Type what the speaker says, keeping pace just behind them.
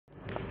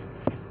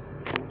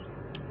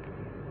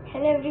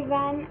Hello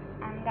everyone,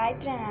 I'm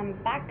Gayatri and I'm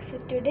back. So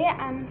today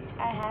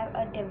I have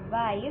a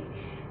device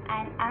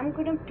and I'm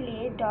gonna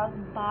play dog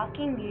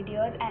barking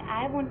videos and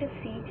I want to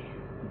see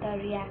the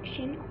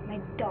reaction of my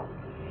dog.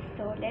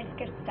 So let's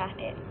get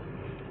started.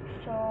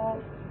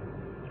 So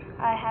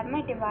I have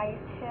my device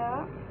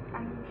here.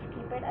 I'm just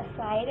keep it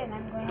aside and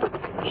I'm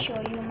gonna show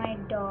you my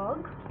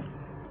dog.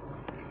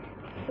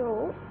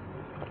 So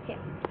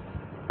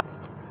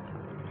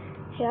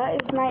here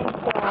is my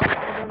dog.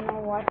 I don't know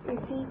what is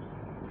he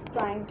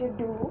trying to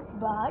do,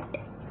 but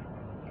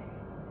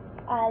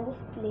I'll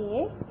just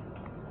play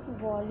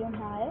volume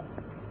high.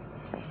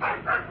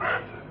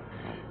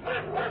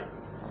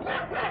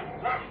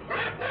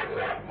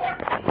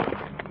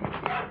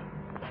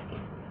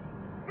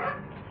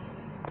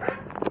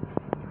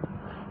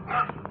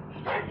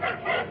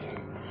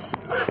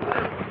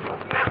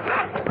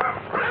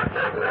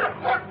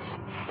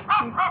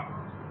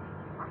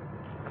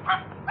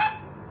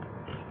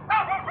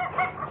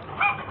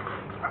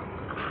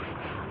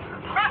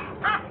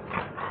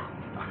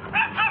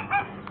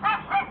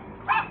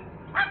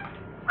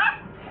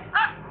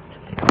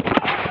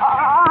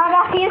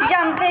 He's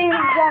jumping,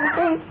 he's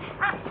jumping.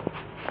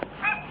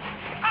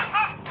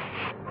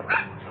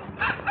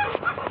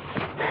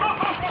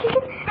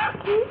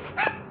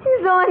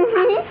 He's on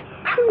me.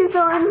 He's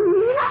on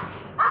me.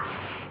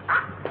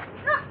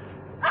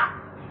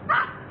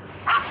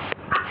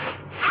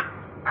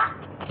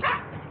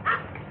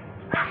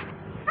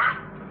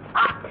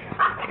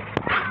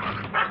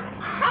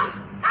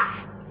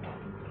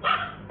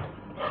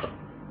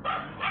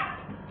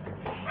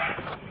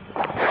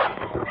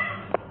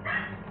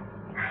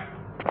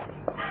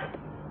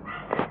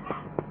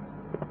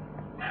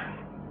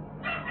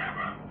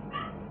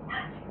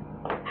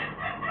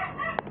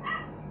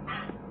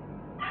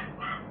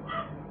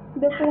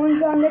 The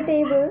phone's on the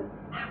table.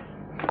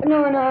 No.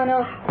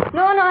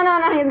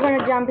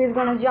 He's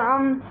gonna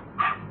jump.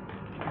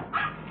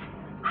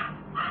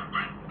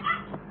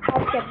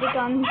 I've kept it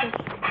on this.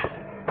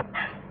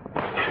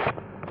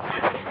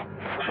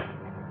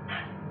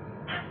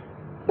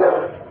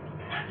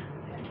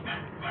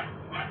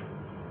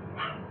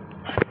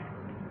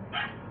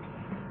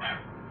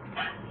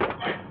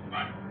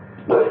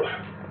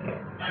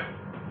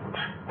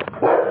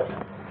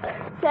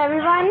 So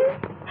everyone,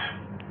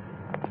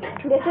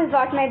 this is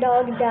what my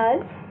dog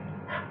does.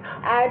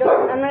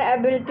 I'm not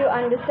able to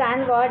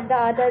understand what the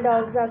other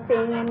dogs are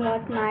saying and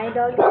what my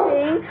dog is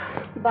saying,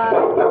 but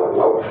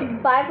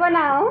bye for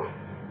now.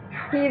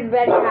 He's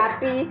very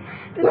happy.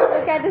 Just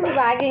look at his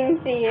wagging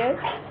tail.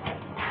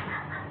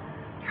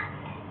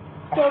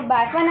 So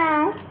bye for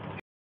now.